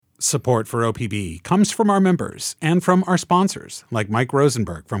Support for OPB comes from our members and from our sponsors, like Mike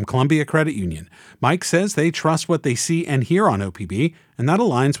Rosenberg from Columbia Credit Union. Mike says they trust what they see and hear on OPB, and that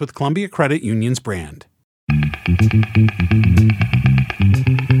aligns with Columbia Credit Union's brand.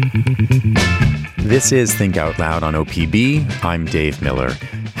 This is Think Out Loud on OPB. I'm Dave Miller.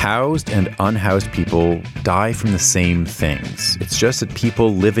 Housed and unhoused people die from the same things. It's just that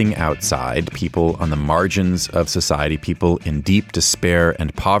people living outside, people on the margins of society, people in deep despair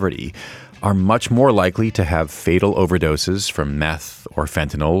and poverty, are much more likely to have fatal overdoses from meth or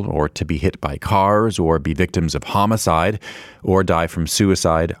fentanyl, or to be hit by cars, or be victims of homicide, or die from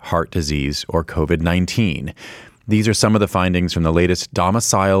suicide, heart disease, or COVID-19. These are some of the findings from the latest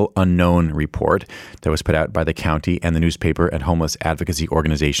Domicile Unknown report that was put out by the county and the newspaper and homeless advocacy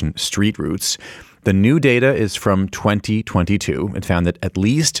organization Street Roots. The new data is from 2022. It found that at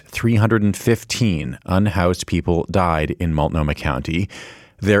least 315 unhoused people died in Multnomah County.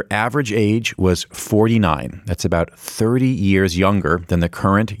 Their average age was 49. That's about 30 years younger than the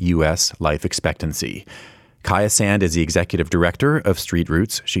current U.S. life expectancy. Kaia Sand is the executive director of Street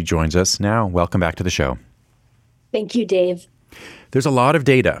Roots. She joins us now. Welcome back to the show. Thank you, Dave. There's a lot of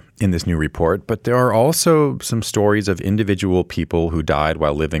data in this new report, but there are also some stories of individual people who died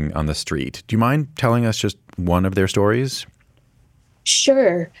while living on the street. Do you mind telling us just one of their stories?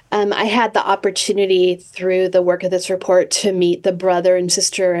 Sure. I had the opportunity through the work of this report to meet the brother and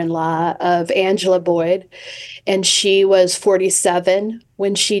sister-in-law of Angela Boyd, and she was 47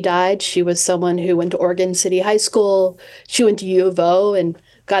 when she died. She was someone who went to Oregon City High School. She went to U of O and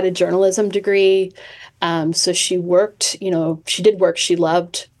got a journalism degree. So she worked, she did work she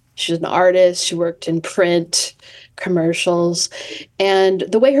loved. She was an artist. She worked in print, commercials. And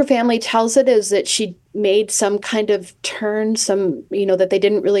the way her family tells it is that she made some kind of turn, that they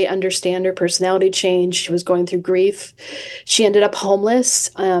didn't really understand her personality change. She was going through grief. She ended up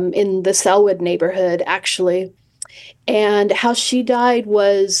homeless in the Selwood neighborhood, actually. And how she died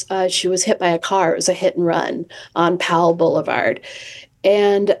was she was hit by a car. It was a hit and run on Powell Boulevard.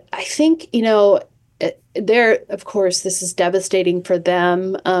 And I think, of course, this is devastating for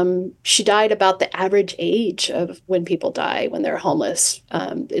them. She died about the average age of when people die when they're homeless.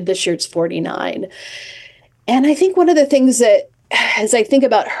 This year it's 49. And I think one of the things that, as I think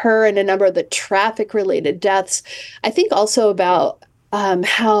about her and a number of the traffic-related deaths, I think also about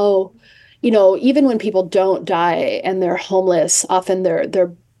how, even when people don't die and they're homeless, often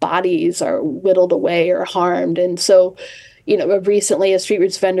their bodies are whittled away or harmed. And so, recently a Street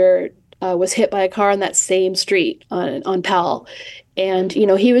Roots vendor was hit by a car on that same street on Powell. And,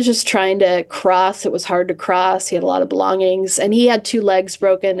 he was just trying to cross. It was hard to cross. He had a lot of belongings, and he had 2 legs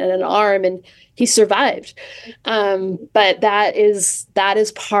broken and an arm, and he survived. But that is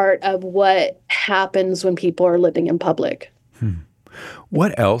part of what happens when people are living in public.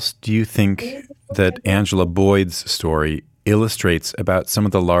 What else do you think that Angela Boyd's story illustrates about some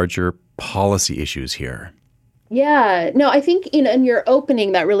of the larger policy issues here? Yeah, no, I think, in your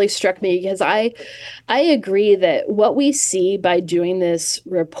opening, that really struck me because I agree that what we see by doing this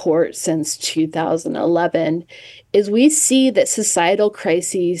report since 2011 is we see that societal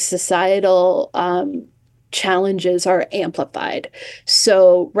crises, societal challenges are amplified.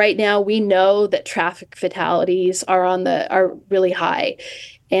 So right now we know that traffic fatalities are really high.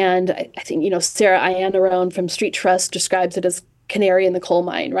 And I think, Sarah Iannarone from Street Trust describes it as canary in the coal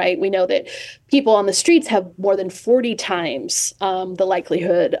mine, right? We know that people on the streets have more than 40 times the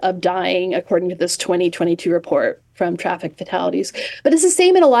likelihood of dying, according to this 2022 report from traffic fatalities. But it's the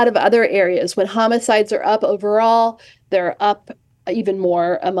same in a lot of other areas. When homicides are up overall, they're up even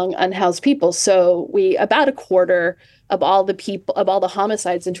more among unhoused people. So about a quarter of all the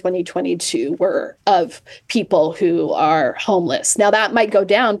homicides in 2022 were of people who are homeless. Now that might go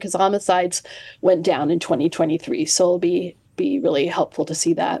down because homicides went down in 2023. So it'll be really helpful to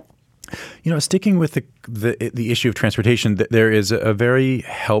see that. Sticking with the issue of transportation, there is a very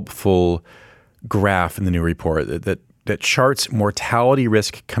helpful graph in the new report that charts mortality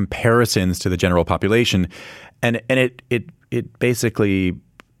risk comparisons to the general population, and it basically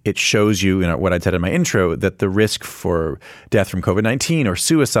shows you, what I said in my intro, that the risk for death from COVID-19 or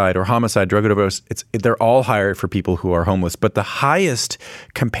suicide or homicide, drug overdose, they're all higher for people who are homeless. But the highest,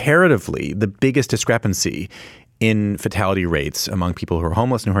 comparatively, the biggest discrepancy in fatality rates among people who are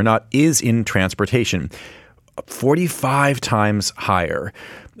homeless and who are not is in transportation, 45 times higher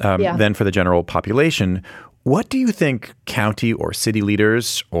than for the general population. What do you think county or city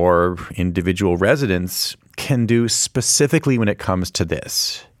leaders or individual residents can do specifically when it comes to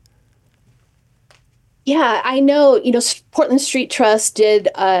this? Yeah, I know, Portland Street Trust did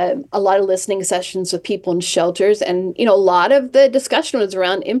a lot of listening sessions with people in shelters, and, a lot of the discussion was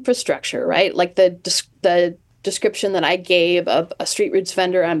around infrastructure, right? Like the description that I gave of a street roots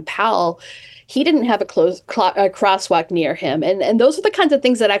vendor on Powell, he didn't have a crosswalk near him. And those are the kinds of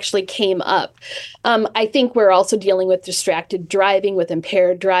things that actually came up. I think we're also dealing with distracted driving, with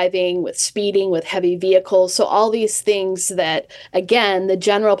impaired driving, with speeding, with heavy vehicles. So all these things that, again, the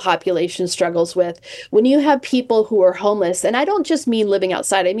general population struggles with. When you have people who are homeless, and I don't just mean living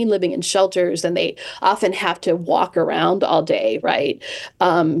outside, I mean living in shelters, and they often have to walk around all day, right?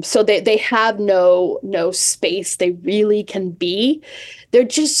 So they have no space they really can be.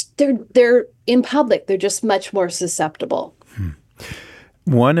 They're in public. They're just much more susceptible.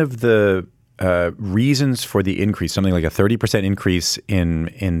 One of the reasons for the increase, something like a 30% increase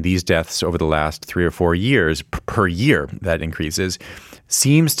in these deaths over the last 3 or 4 years per year, that increases,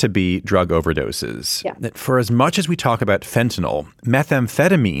 seems to be drug overdoses. Yeah. That for as much as we talk about fentanyl,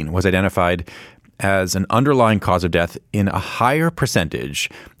 methamphetamine was identified as an underlying cause of death in a higher percentage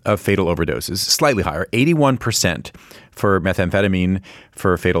of fatal overdoses, slightly higher, 81% for methamphetamine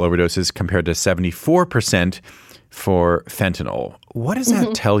for fatal overdoses compared to 74% for fentanyl. What does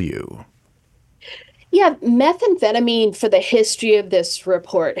that tell you? Yeah, methamphetamine for the history of this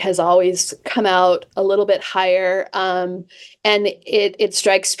report has always come out a little bit higher. And it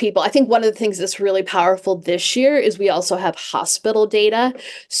strikes people. I think one of the things that's really powerful this year is we also have hospital data.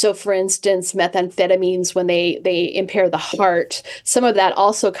 So for instance, methamphetamines, when they impair the heart, some of that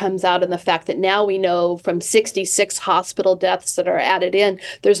also comes out in the fact that now we know from 66 hospital deaths that are added in,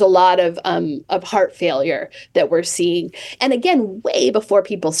 there's a lot of heart failure that we're seeing. And again, way before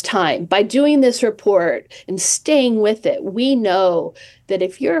people's time. By doing this report and staying with it, we know that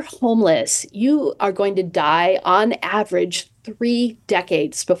if you're homeless, you are going to die on average 3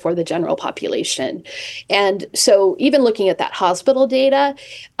 decades before the general population. And so even looking at that hospital data,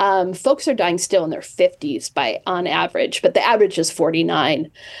 folks are dying still in their 50s on average, but the average is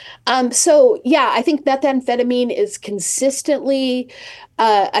 49. So yeah, I think methamphetamine is consistently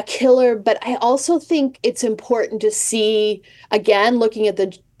a killer, but I also think it's important to see, again, looking at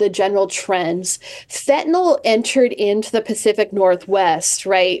the general trends. Fentanyl entered into the Pacific Northwest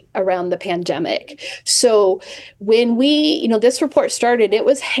right around the pandemic. So when this report started, it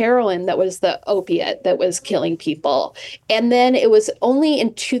was heroin that was the opiate that was killing people. And then it was only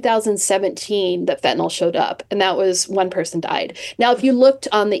in 2017 that fentanyl showed up, and that was one person died. Now, if you looked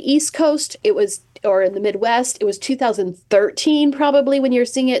on the East Coast, or in the Midwest, it was 2013 probably when you're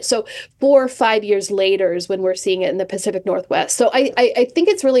seeing it. So 4 or 5 years later is when we're seeing it in the Pacific Northwest. So I think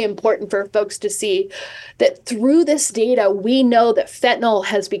it's really important for folks to see that through this data, we know that fentanyl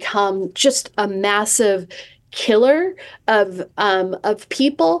has become just a massive killer of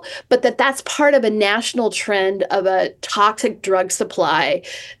people, but that's part of a national trend of a toxic drug supply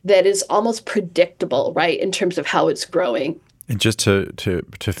that is almost predictable, right, in terms of how it's growing. And just to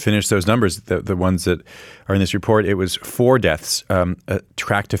finish those numbers, the ones that are in this report, it was 4 deaths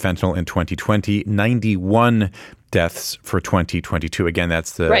tracked to fentanyl in 2020, 91 deaths for 2022. Again,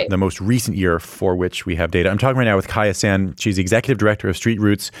 that's the most recent year for which we have data. I'm talking right now with Kaia Sand. She's the executive director of Street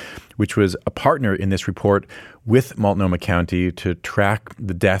Roots, which was a partner in this report with Multnomah County to track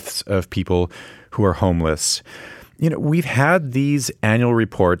the deaths of people who are homeless. We've had these annual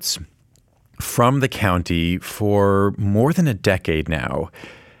reports from the county for more than a decade now.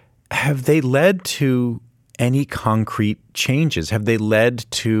 Have they led to any concrete changes? Have they led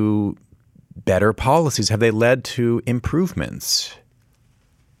to better policies? Have they led to improvements?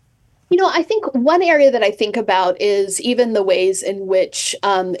 I think one area that I think about is even the ways in which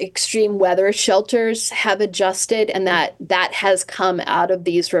extreme weather shelters have adjusted, and that has come out of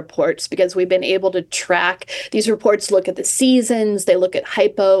these reports because we've been able to track. These reports look at the seasons, they look at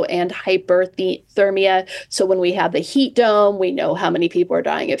hypo and hyperthermia. So when we have the heat dome, we know how many people are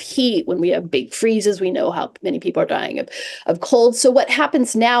dying of heat. When we have big freezes, we know how many people are dying of cold. So what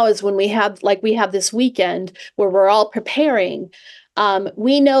happens now is when we have this weekend where we're all preparing,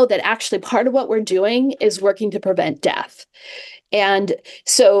 we know that actually part of what we're doing is working to prevent death. And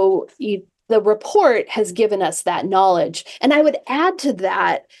so the report has given us that knowledge. And I would add to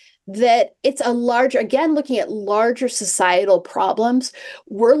that it's again, looking at larger societal problems,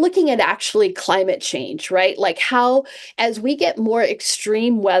 we're looking at actually climate change, right? Like as we get more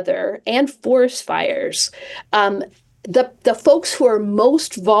extreme weather and forest fires, the folks who are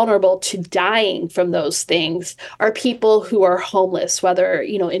most vulnerable to dying from those things are people who are homeless, whether,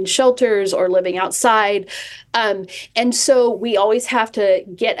 in shelters or living outside. And so we always have to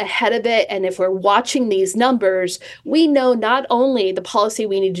get ahead of it. And if we're watching these numbers, we know not only the policy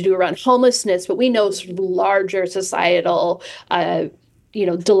we need to do around homelessness, but we know sort of larger societal,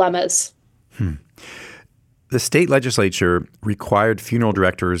 dilemmas. The state legislature required funeral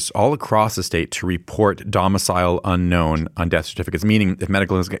directors all across the state to report domicile unknown on death certificates, meaning if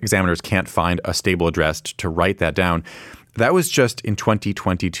medical examiners can't find a stable address to write that down. That was just in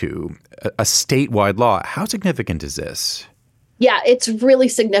 2022, a statewide law. How significant is this? Yeah, it's really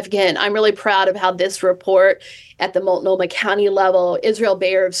significant. I'm really proud of how this report at the Multnomah County level, Israel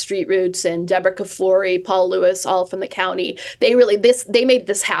Bayer of Street Roots and Deborah Kaflori, Paul Lewis, all from the county, they made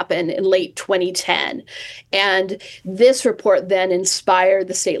this happen in late 2010. And this report then inspired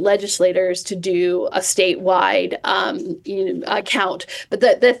the state legislators to do a statewide count. But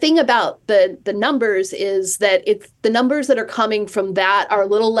the thing about the numbers is that the numbers that are coming from that are a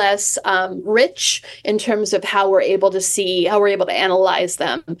little less rich in terms of how we're able to analyze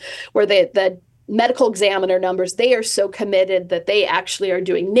them, where the medical examiner numbers, they are so committed that they actually are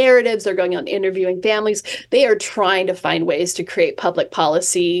doing narratives. They're going on interviewing families. They are trying to find ways to create public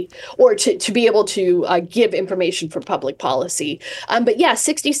policy or to be able to give information for public policy. But yeah,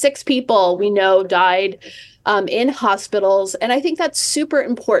 66 people we know died in hospitals. And I think that's super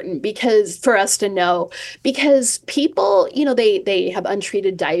important for us to know, because people, they have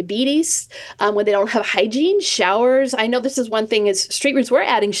untreated diabetes, when they don't have hygiene, showers. I know this is one thing is Street Roots, we're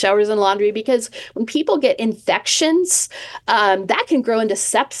adding showers and laundry because when people get infections, that can grow into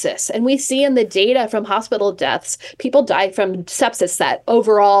sepsis. And we see in the data from hospital deaths, people die from sepsis, that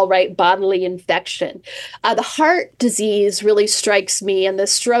overall, right, bodily infection. The heart disease really strikes me, and the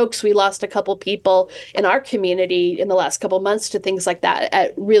strokes, we lost a couple people in our community in the last couple months to things like that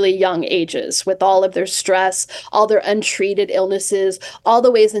at really young ages, with all of their stress, all their untreated illnesses, all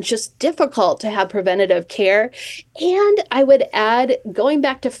the ways it's just difficult to have preventative care. And I would add, going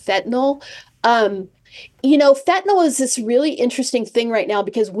back to fentanyl, fentanyl is this really interesting thing right now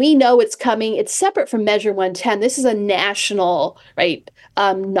because we know it's coming. It's separate from Measure 110. This is a national, right,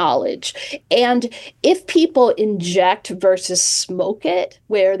 knowledge. And if people inject versus smoke it,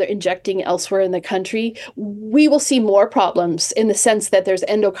 where they're injecting elsewhere in the country, we will see more problems in the sense that there's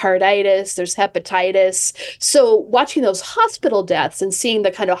endocarditis, there's hepatitis. So watching those hospital deaths and seeing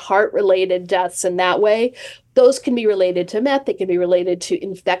the kind of heart-related deaths in that way, those can be related to meth. They can be related to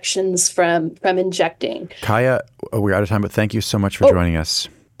infections from injecting. Kaia, we're out of time, but thank you so much for joining us.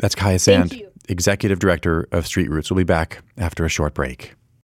 That's Kaia Sand, Thank you. Executive Director of Street Roots. We'll be back after a short break.